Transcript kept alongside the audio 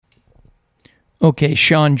Okay,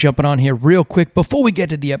 Sean, jumping on here real quick. Before we get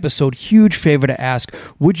to the episode, huge favor to ask.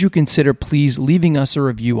 Would you consider please leaving us a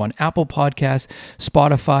review on Apple Podcasts,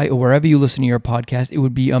 Spotify, or wherever you listen to your podcast? It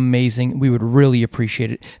would be amazing. We would really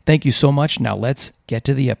appreciate it. Thank you so much. Now let's get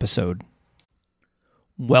to the episode.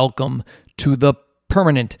 Welcome to the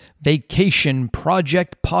Permanent Vacation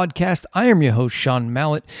Project Podcast. I am your host, Sean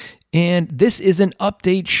Mallett. And this is an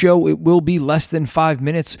update show. It will be less than 5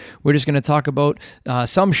 minutes. We're just going to talk about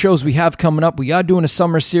some shows we have coming up. We are doing a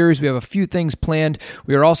summer series. We have a few things planned.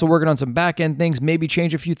 We are also working on some back-end things, maybe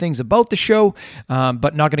change a few things about the show,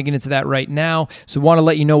 but not going to get into that right now. So want to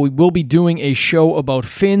let you know we will be doing a show about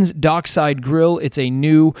Finn's Dockside Grill. It's a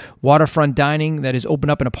new waterfront dining that is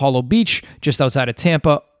opened up in Apollo Beach, just outside of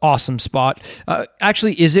Tampa. Awesome spot.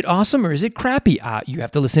 Actually, is it awesome or is it crappy? You have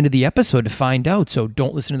to listen to the episode to find out. So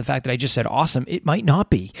don't listen to the fact that I just said awesome. It might not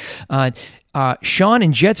be. Sean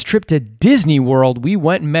and Jet's trip to Disney World, we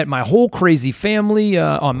went and met my whole crazy family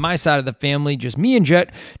on my side of the family. Just me and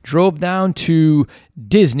Jet drove down to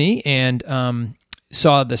Disney and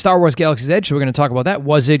saw the Star Wars Galaxy's Edge. So we're going to talk about that.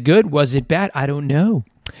 Was it good? Was it bad? I don't know.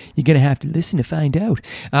 You're going to have to listen to find out.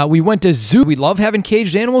 We went to zoo. We love having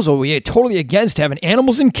caged animals, or we're totally against having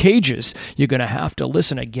animals in cages. You're going to have to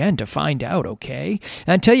listen again to find out, okay?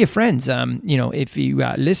 And tell your friends, if you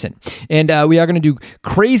listen. And we are going to do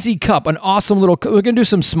Crazy Cup, an awesome little... We're going to do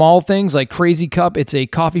some small things like Crazy Cup. It's a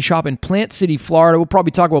coffee shop in Plant City, Florida. We'll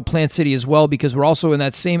probably talk about Plant City as well because we're also in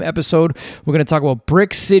that same episode. We're going to talk about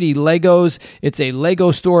Brick City Legos. It's a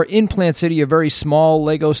Lego store in Plant City, a very small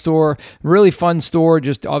Lego store. Really fun store,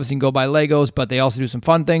 just obviously can go buy Legos, but they also do some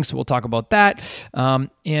fun things, so we'll talk about that.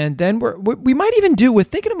 And then we might even we're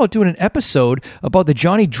thinking about doing an episode about the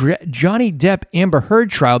Johnny Depp Amber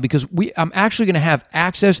Heard trial because I'm actually going to have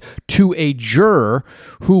access to a juror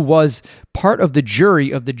who was part of the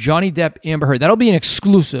jury of the Johnny Depp Amber Heard. That'll be an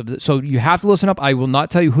exclusive, so you have to listen up. I will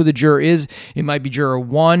not tell you who the juror is. It might be juror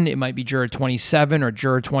 1, it might be juror 27 or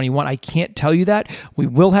juror 21. I can't tell you that. We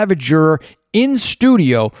will have a juror in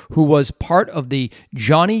studio who was part of the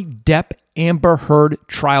Johnny Depp Amber Heard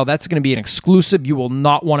trial. That's going to be an exclusive you will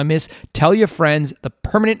not want to miss. Tell your friends. The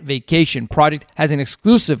Permanent Vacation Project has an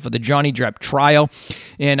exclusive for the Johnny Depp trial.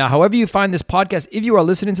 And however you find this podcast, if you are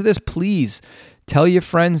listening to this, please tell your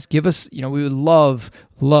friends. Give us, we would love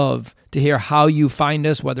to hear how you find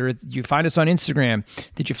us, whether you find us on Instagram.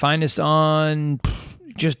 Did you find us on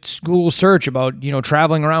just Google search about,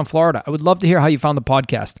 traveling around Florida? I would love to hear how you found the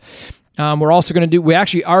podcast. We're also going to we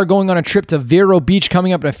actually are going on a trip to Vero Beach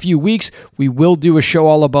coming up in a few weeks. We will do a show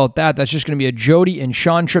all about that. That's just going to be a Jody and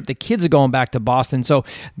Sean trip. The kids are going back to Boston, so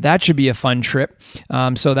that should be a fun trip.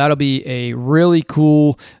 So that'll be a really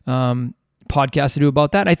cool podcast to do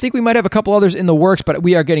about that. I think we might have a couple others in the works, but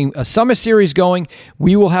we are getting a summer series going.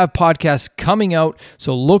 We will have podcasts coming out,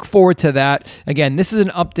 so look forward to that. Again, this is an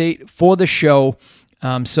update for the show,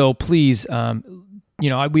 so please...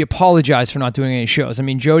 we apologize for not doing any shows. I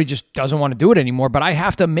mean, Jody just doesn't want to do it anymore, but I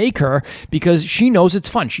have to make her because she knows it's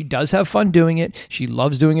fun. She does have fun doing it. She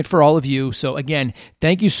loves doing it for all of you. So again,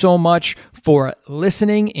 thank you so much for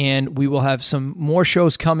listening, and we will have some more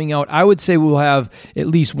shows coming out. I would say we'll have at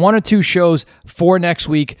least 1 or 2 shows for next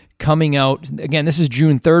week coming out. Again, this is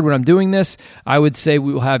June 3rd when I'm doing this. I would say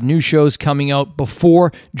we will have new shows coming out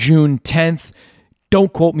before June 10th.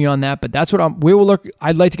 Don't quote me on that, but that's what I'd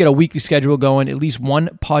like to get a weekly schedule going, at least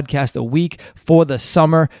 1 podcast a week for the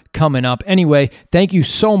summer coming up. Anyway, thank you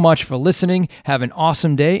so much for listening. Have an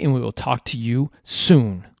awesome day, and we will talk to you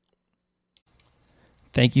soon.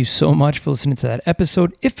 Thank you so much for listening to that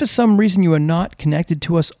episode. If for some reason you are not connected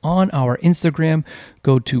to us on our Instagram,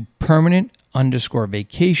 go to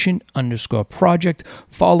permanent_vacation_project.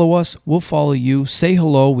 Follow us. We'll follow you. Say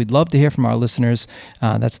hello. We'd love to hear from our listeners.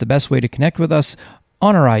 That's the best way to connect with us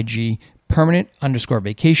on our IG,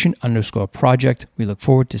 permanent_vacation_project. We look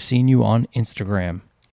forward to seeing you on Instagram.